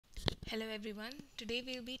Hello everyone. Today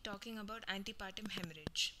we'll be talking about antepartum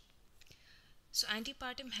hemorrhage. So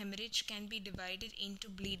antepartum hemorrhage can be divided into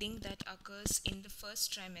bleeding that occurs in the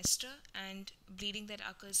first trimester and bleeding that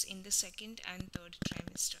occurs in the second and third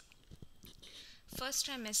trimester. First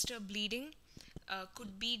trimester bleeding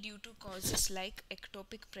could be due to causes like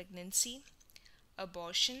ectopic pregnancy,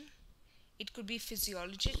 abortion. It could be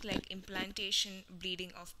physiologic like implantation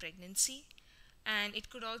bleeding of pregnancy, and it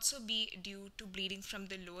could also be due to bleeding from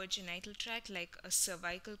the lower genital tract like a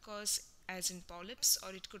cervical cause as in polyps,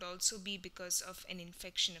 or it could also be because of an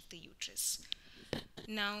infection of the uterus.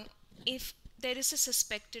 Now, if there is a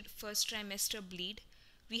suspected first trimester bleed,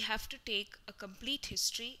 we have to take a complete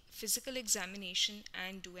history, physical examination,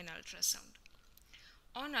 and do an ultrasound.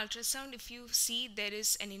 On ultrasound, if you see there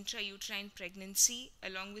is an intrauterine pregnancy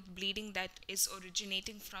along with bleeding that is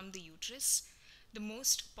originating from the uterus, the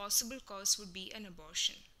most possible cause would be an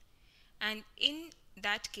abortion. And in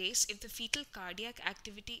that case, if the fetal cardiac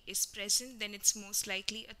activity is present, then it's most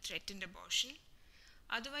likely a threatened abortion.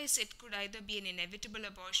 Otherwise, it could either be an inevitable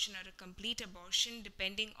abortion or a complete abortion,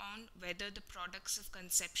 depending on whether the products of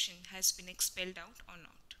conception has been expelled out or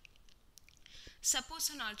not.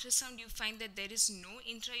 Suppose on ultrasound you find that there is no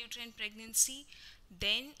intrauterine pregnancy,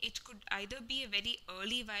 then it could either be a very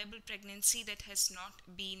early viable pregnancy that has not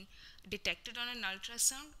been detected on an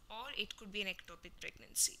ultrasound, or it could be an ectopic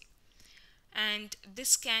pregnancy. And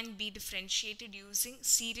this can be differentiated using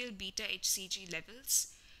serial beta HCG levels.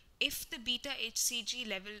 If the beta HCG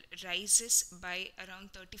level rises by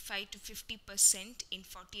around 35 to 50% in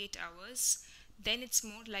 48 hours, then it's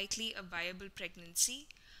more likely a viable pregnancy.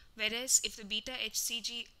 Whereas if the beta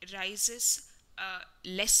HCG rises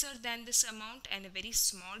lesser than this amount and a very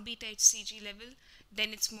small beta HCG level,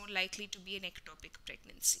 then it's more likely to be an ectopic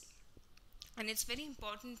pregnancy. And it's very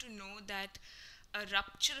important to know that a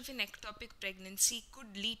rupture of an ectopic pregnancy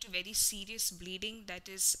could lead to very serious bleeding that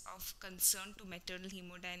is of concern to maternal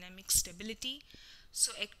hemodynamic stability.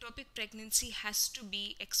 So ectopic pregnancy has to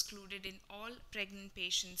be excluded in all pregnant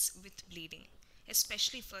patients with bleeding,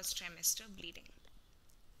 especially first trimester bleeding.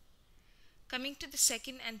 Coming to the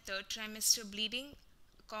second and third trimester bleeding,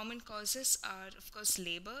 common causes are of course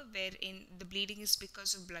labor, wherein the bleeding is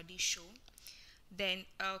because of bloody show. Then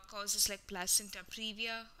causes like placenta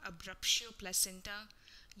previa, abruptio placenta,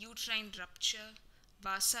 uterine rupture,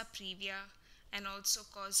 vasa previa, and also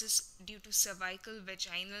causes due to cervical,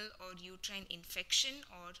 vaginal, or uterine infection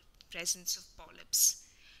or presence of polyps.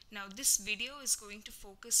 Now this video is going to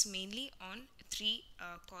focus mainly on three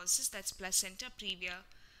causes, that's placenta previa,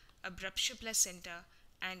 abruptio placenta,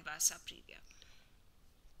 and vasa previa.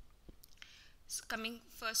 So coming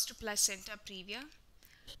first to placenta previa.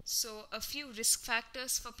 So a few risk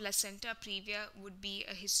factors for placenta previa would be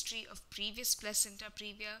a history of previous placenta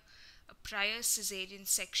previa, a prior cesarean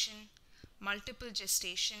section, multiple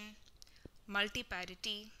gestation,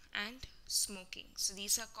 multiparity, and smoking. So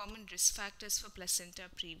these are common risk factors for placenta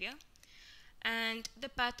previa. And the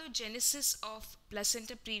pathogenesis of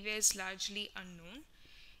placenta previa is largely unknown.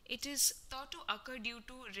 It is thought to occur due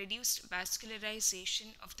to reduced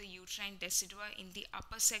vascularization of the uterine decidua in the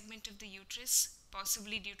upper segment of the uterus,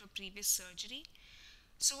 possibly due to previous surgery.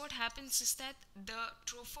 So what happens is that the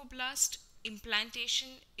trophoblast implantation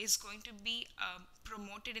is going to be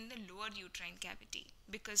promoted in the lower uterine cavity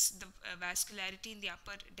because the vascularity in the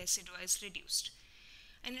upper decidua is reduced.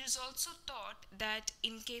 And it is also thought that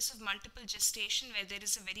in case of multiple gestation, where there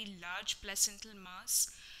is a very large placental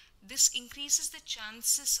mass, this increases the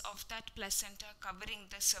chances of that placenta covering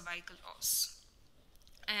the cervical os.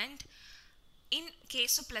 And in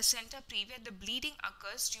case of placenta previa, the bleeding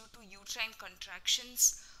occurs due to uterine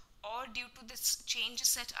contractions or due to the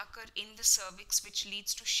changes that occur in the cervix, which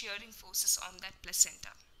leads to shearing forces on that placenta.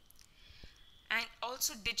 And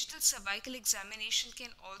also digital cervical examination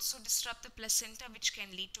can also disrupt the placenta, which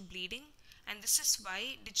can lead to bleeding. And this is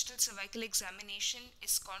why digital cervical examination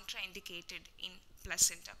is contraindicated in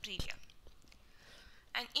placenta previa.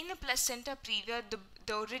 And in a placenta previa,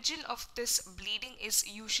 the origin of this bleeding is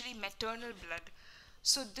usually maternal blood.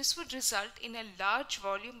 So this would result in a large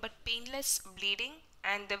volume but painless bleeding,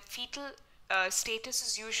 and the fetal status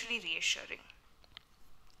is usually reassuring.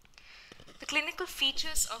 The clinical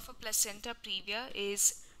features of a placenta previa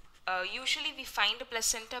is usually we find a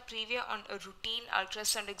placenta previa on a routine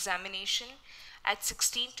ultrasound examination at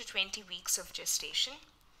 16 to 20 weeks of gestation.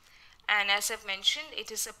 And as I've mentioned,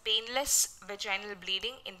 it is a painless vaginal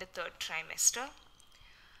bleeding in the third trimester.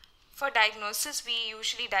 For diagnosis, we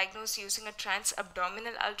usually diagnose using a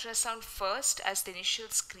transabdominal ultrasound first as the initial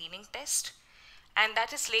screening test, and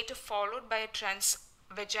that is later followed by a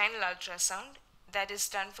transvaginal ultrasound. that is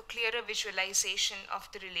done for clearer visualization of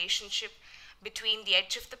the relationship between the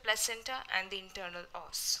edge of the placenta and the internal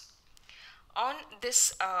os. On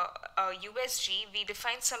this USG, we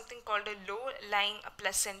define something called a low-lying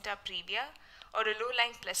placenta previa or a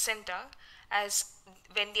low-lying placenta as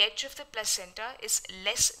when the edge of the placenta is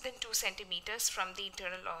less than 2 centimeters from the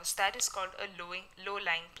internal os. That is called a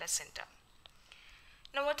low-lying placenta.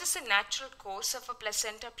 Now, what is the natural course of a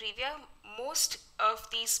placenta previa? Most of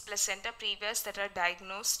these placenta previas that are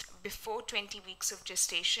diagnosed before 20 weeks of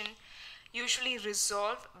gestation usually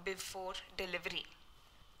resolve before delivery.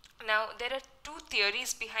 Now, there are two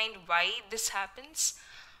theories behind why this happens.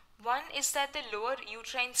 One is that the lower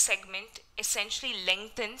uterine segment essentially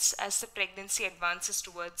lengthens as the pregnancy advances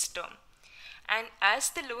towards term. And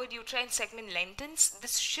as the lower uterine segment lengthens,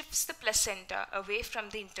 this shifts the placenta away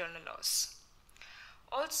from the internal os.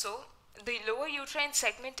 Also, the lower uterine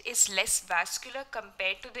segment is less vascular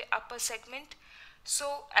compared to the upper segment.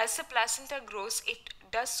 So, as the placenta grows, it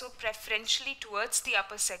does so preferentially towards the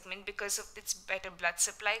upper segment because of its better blood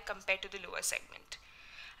supply compared to the lower segment.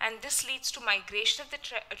 And this leads to migration of the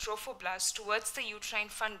trophoblast towards the uterine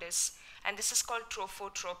fundus, and this is called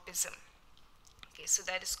trophotropism. Okay, so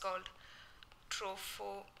that is called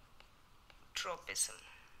trophotropism.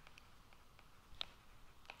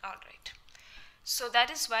 All right. So that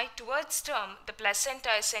is why towards term, the placenta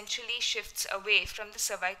essentially shifts away from the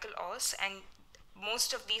cervical os, and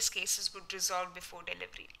most of these cases would resolve before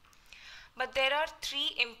delivery. But there are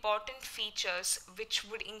three important features which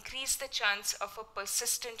would increase the chance of a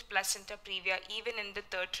persistent placenta previa even in the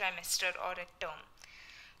third trimester or at term.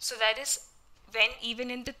 So that is when even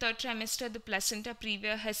in the third trimester the placenta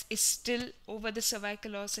previa is still over the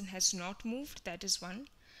cervical os and has not moved. That is one.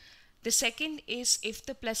 The second is if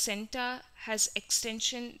the placenta has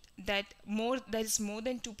extension that is more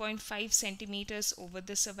than 2.5 centimeters over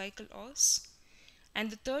the cervical os. And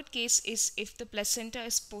the third case is if the placenta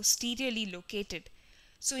is posteriorly located.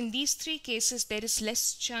 So in these three cases, there is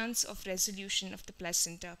less chance of resolution of the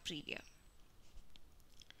placenta previa.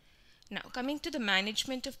 Now, coming to the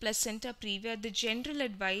management of placenta previa, the general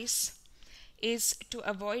advice is to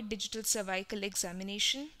avoid digital cervical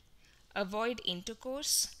examination, avoid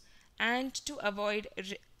intercourse, and to avoid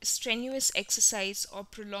strenuous exercise or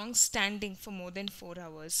prolonged standing for more than 4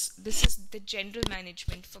 hours. This is the general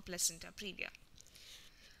management for placenta previa.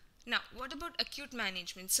 Now, what about acute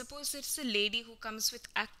management? Suppose it's a lady who comes with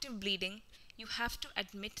active bleeding. You have to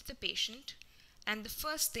admit the patient, and the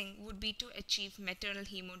first thing would be to achieve maternal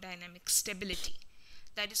hemodynamic stability.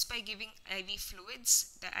 That is by giving IV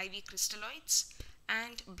fluids, the IV crystalloids,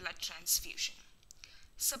 and blood transfusion.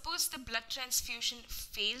 Suppose the blood transfusion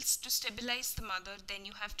fails to stabilize the mother, then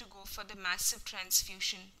you have to go for the massive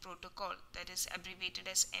transfusion protocol, that is abbreviated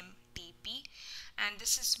as MTP, and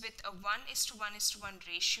this is with a 1:1:1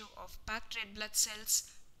 ratio of packed red blood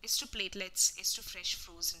cells is to platelets is to fresh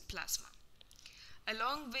frozen plasma.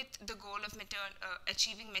 Along with the goal of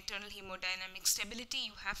achieving maternal hemodynamic stability,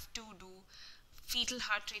 you have to do fetal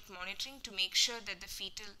heart rate monitoring to make sure that the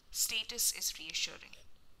fetal status is reassuring.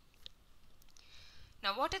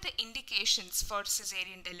 Now, what are the indications for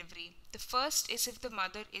cesarean delivery? The first is if the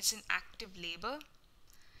mother is in active labor,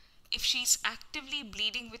 if she is actively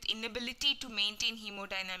bleeding with inability to maintain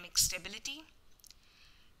hemodynamic stability,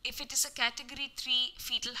 if it is a category 3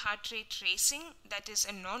 fetal heart rate tracing, that is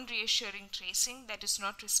a non-reassuring tracing that is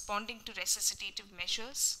not responding to resuscitative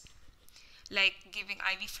measures, like giving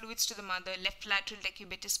IV fluids to the mother, left lateral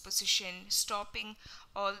decubitus position, stopping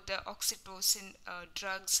all the oxytocin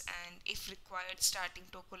drugs, and if required, starting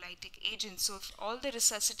tocolytic agents. So if all the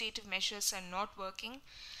resuscitative measures are not working,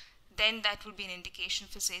 then that would be an indication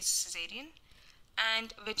for cesarean.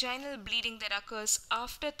 And vaginal bleeding that occurs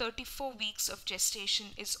after 34 weeks of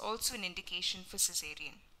gestation is also an indication for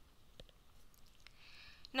cesarean.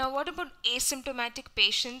 Now, what about asymptomatic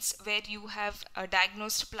patients where you have a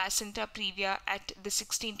diagnosed placenta previa at the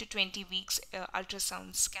 16 to 20 weeks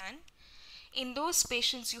ultrasound scan? In those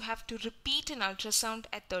patients, you have to repeat an ultrasound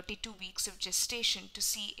at 32 weeks of gestation to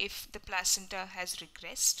see if the placenta has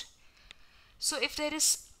regressed. So if there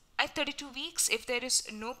is, at 32 weeks, if there is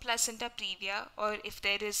no placenta previa or if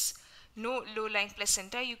there is no low-lying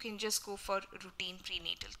placenta, you can just go for routine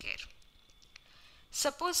prenatal care.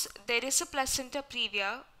 Suppose there is a placenta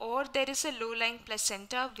previa or there is a low-lying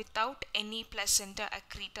placenta without any placenta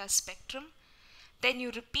accreta spectrum, then you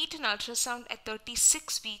repeat an ultrasound at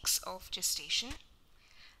 36 weeks of gestation.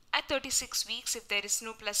 At 36 weeks, if there is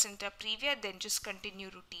no placenta previa, then just continue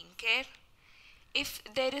routine care. If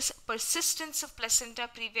there is persistence of placenta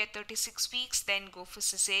previa at 36 weeks, then go for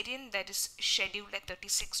cesarean, that is scheduled at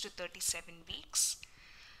 36 to 37 weeks.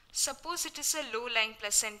 Suppose it is a low-lying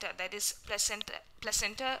placenta, that is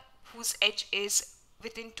placenta whose edge is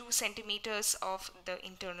within 2 centimeters of the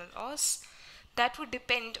internal os. That would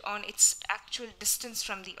depend on its actual distance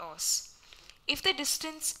from the os. If the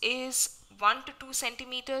distance is 1 to 2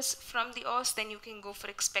 centimeters from the os, then you can go for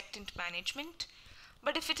expectant management.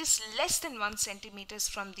 But if it is less than 1 centimeters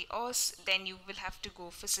from the os, then you will have to go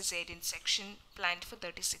for cesarean section planned for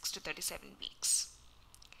 36 to 37 weeks.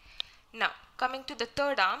 Now, coming to the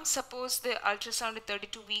third arm, suppose the ultrasound at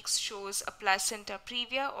 32 weeks shows a placenta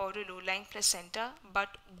previa or a low-lying placenta,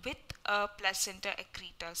 but with a placenta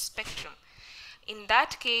accreta spectrum. In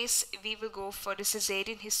that case, we will go for a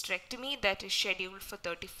cesarean hysterectomy that is scheduled for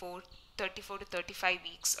 34 to 35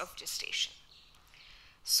 weeks of gestation.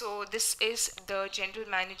 So this is the general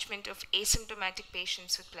management of asymptomatic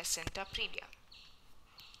patients with placenta previa.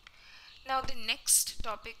 Now the next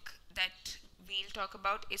topic that we'll talk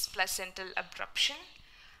about is placental abruption.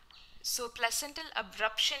 So placental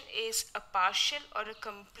abruption is a partial or a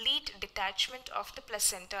complete detachment of the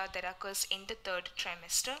placenta that occurs in the third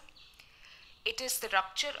trimester. It is the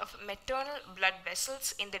rupture of maternal blood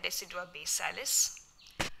vessels in the decidua basalis.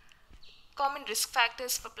 Common risk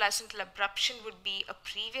factors for placental abruption would be a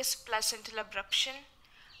previous placental abruption,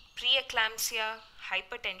 preeclampsia,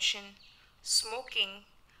 hypertension, smoking,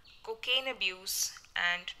 cocaine abuse,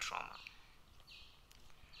 and trauma.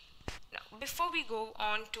 Now, before we go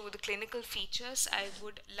on to the clinical features, I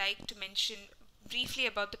would like to mention briefly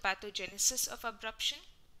about the pathogenesis of abruption.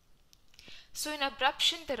 So in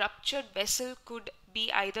abruption, the ruptured vessel could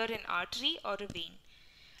be either an artery or a vein.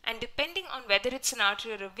 And depending on whether it's an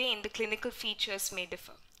artery or a vein, the clinical features may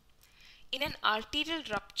differ. In an arterial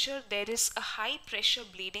rupture, there is a high pressure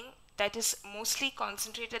bleeding that is mostly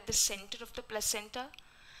concentrated at the center of the placenta.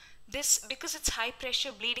 This, because it's high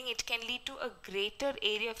pressure bleeding, it can lead to a greater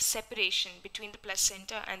area of separation between the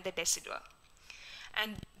placenta and the decidua.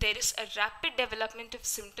 And there is a rapid development of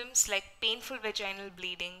symptoms like painful vaginal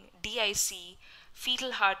bleeding, DIC,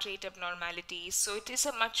 fetal heart rate abnormalities. So it is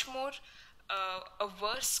a much more a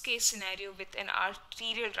worst case scenario with an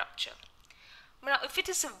arterial rupture. Now, if it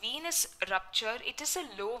is a venous rupture, it is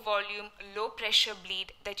a low volume, low pressure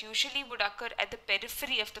bleed that usually would occur at the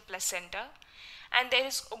periphery of the placenta, and there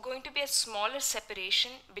is going to be a smaller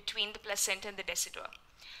separation between the placenta and the decidua.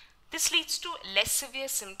 This leads to less severe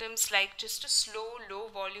symptoms like just a slow, low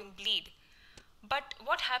volume bleed. But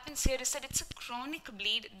what happens here is that it's a chronic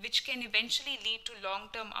bleed which can eventually lead to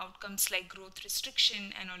long-term outcomes like growth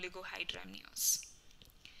restriction and oligohydramnios.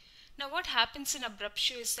 Now what happens in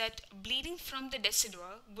abruption is that bleeding from the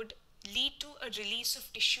decidua would lead to a release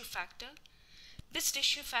of tissue factor. This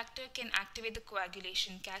tissue factor can activate the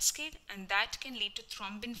coagulation cascade, and that can lead to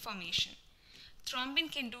thrombin formation.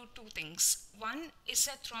 Thrombin can do two things. One is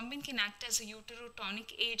that thrombin can act as a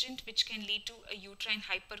uterotonic agent which can lead to a uterine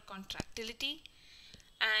hypercontractility.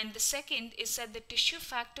 And the second is that the tissue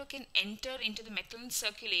factor can enter into the maternal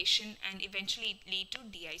circulation and eventually lead to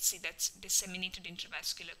DIC, that's disseminated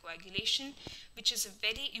intravascular coagulation, which is a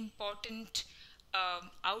very important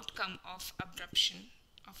outcome of abruption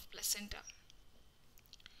of placenta.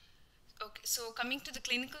 Okay, so coming to the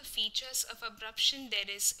clinical features of abruption,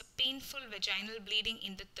 there is a painful vaginal bleeding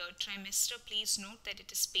in the third trimester. Please note that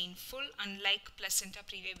it is painful, unlike placenta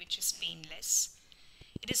previa, which is painless.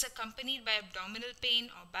 It is accompanied by abdominal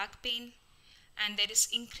pain or back pain, and there is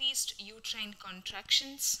increased uterine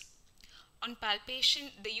contractions. On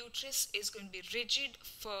palpation, the uterus is going to be rigid,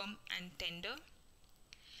 firm, and tender.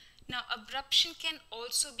 Now, abruption can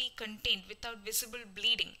also be contained without visible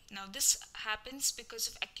bleeding. Now, this happens because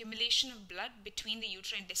of accumulation of blood between the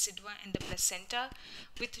uterine decidua and the placenta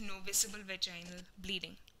with no visible vaginal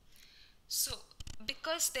bleeding. So,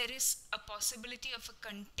 because there is a possibility of a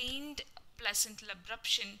contained placental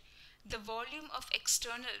abruption, the volume of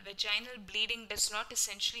external vaginal bleeding does not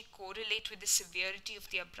essentially correlate with the severity of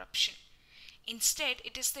the abruption. Instead,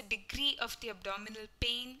 it is the degree of the abdominal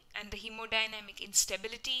pain and the hemodynamic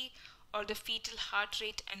instability or the fetal heart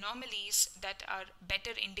rate anomalies that are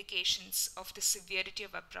better indications of the severity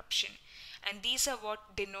of abruption. And these are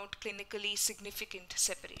what denote clinically significant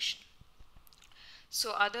separation.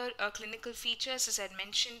 So other clinical features, as I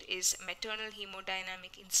mentioned, is maternal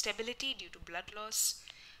hemodynamic instability due to blood loss,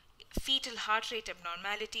 fetal heart rate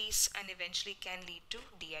abnormalities, and eventually can lead to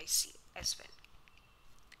DIC as well.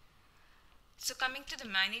 So coming to the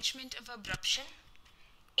management of abruption,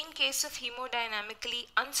 in case of hemodynamically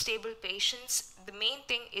unstable patients, the main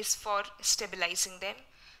thing is for stabilizing them.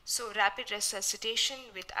 So rapid resuscitation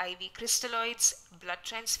with IV crystalloids, blood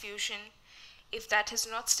transfusion. If that has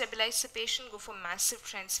not stabilized the patient, go for massive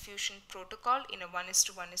transfusion protocol in a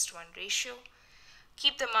 1:1:1 ratio.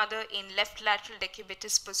 Keep the mother in left lateral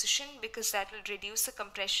decubitus position because that will reduce the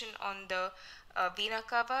compression on the vena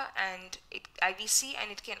cava and IVC,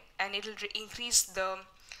 and it will increase the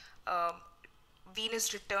uh,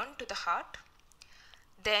 venous return to the heart.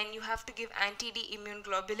 Then you have to give anti-D immune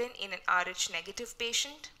globulin in an Rh negative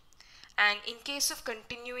patient. And in case of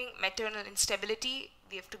continuing maternal instability,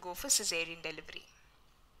 we have to go for cesarean delivery.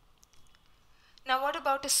 Now, what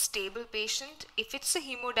about a stable patient? If it's a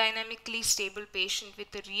hemodynamically stable patient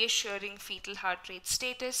with a reassuring fetal heart rate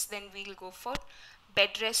status, then we'll go for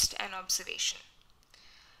bed rest and observation.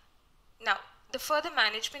 Now, the further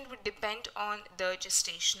management would depend on the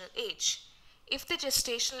gestational age. If the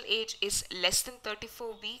gestational age is less than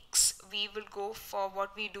 34 weeks, we will go for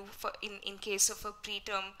what we do for in case of a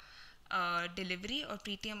preterm delivery or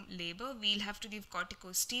preterm labor. We'll have to give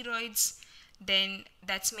corticosteroids. Then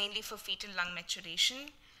that's mainly for fetal lung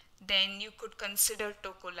maturation. Then you could consider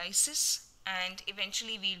tocolysis, and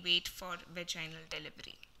eventually we'll wait for vaginal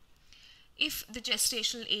delivery. If the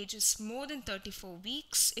gestational age is more than 34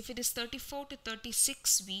 weeks, if it is 34 to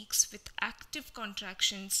 36 weeks with active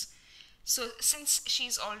contractions, so since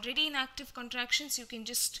she's already in active contractions, you can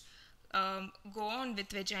just go on with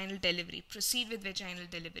vaginal delivery, proceed with vaginal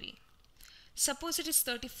delivery. Suppose it is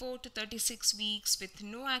 34 to 36 weeks with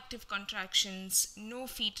no active contractions, no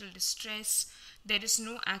fetal distress, there is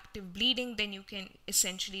no active bleeding, then you can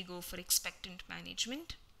essentially go for expectant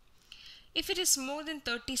management. If it is more than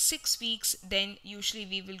 36 weeks, then usually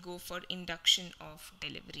we will go for induction of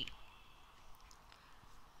delivery.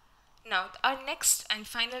 Now, our next and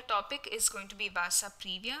final topic is going to be vasa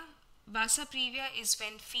previa. Vasa previa is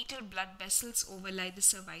when fetal blood vessels overlie the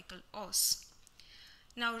cervical os.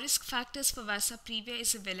 Now, risk factors for vasa previa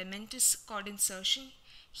is a velamentous cord insertion.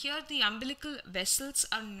 Here, the umbilical vessels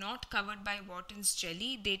are not covered by Wharton's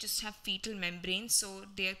jelly. They just have fetal membrane, so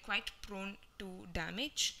they are quite prone to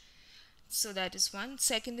damage. So that is one.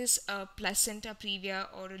 Second is a placenta previa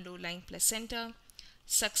or a low-lying placenta,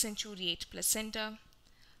 succenturiate placenta,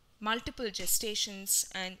 multiple gestations,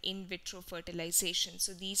 and in vitro fertilization.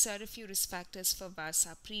 So these are a few risk factors for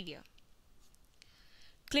vasa previa.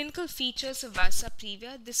 Clinical features of vasa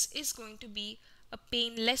previa: this is going to be a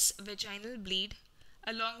painless vaginal bleed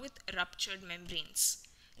along with ruptured membranes.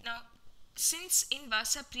 Now, since in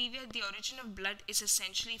vasa previa the origin of blood is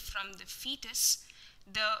essentially from the fetus,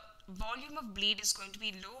 the volume of bleed is going to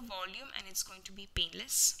be low volume and it's going to be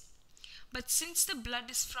painless. But since the blood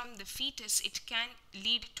is from the fetus, it can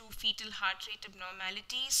lead to fetal heart rate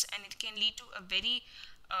abnormalities and it can lead to a very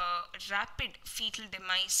rapid fetal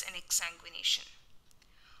demise and exsanguination.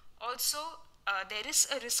 Also, there is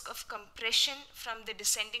a risk of compression from the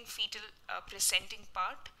descending fetal presenting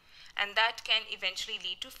part, and that can eventually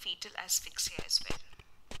lead to fetal asphyxia as well.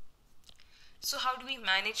 So how do we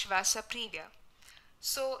manage vasa previa?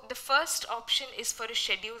 So the first option is for a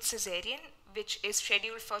scheduled cesarean, which is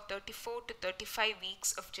scheduled for 34 to 35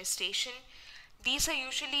 weeks of gestation. These are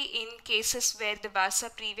usually in cases where the vasa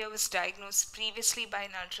previa was diagnosed previously by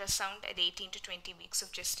an ultrasound at 18 to 20 weeks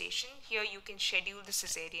of gestation. Here you can schedule the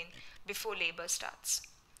cesarean before labor starts.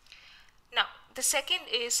 Now, the second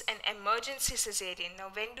is an emergency cesarean. Now,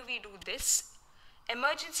 when do we do this?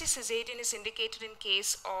 Emergency cesarean is indicated in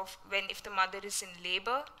case of if the mother is in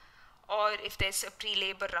labor, or if there's a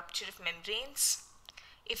pre-labor rupture of membranes,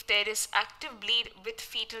 if there is active bleed with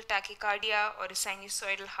fetal tachycardia or a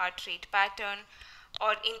sinusoidal heart rate pattern,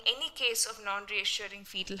 or in any case of non-reassuring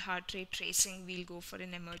fetal heart rate tracing, we'll go for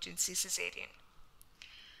an emergency cesarean.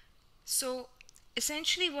 So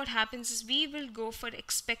essentially what happens is we will go for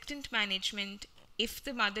expectant management if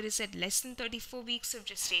the mother is at less than 34 weeks of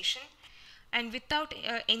gestation and without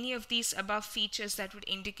any of these above features that would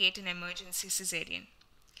indicate an emergency cesarean.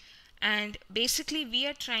 And basically we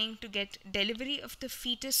are trying to get delivery of the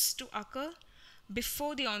fetus to occur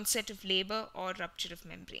before the onset of labor or rupture of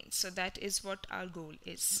membranes. So that is what our goal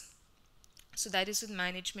is. So that is with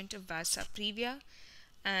management of vasa previa,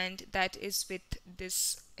 and that is with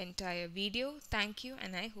this entire video. Thank you,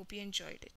 and I hope you enjoyed it.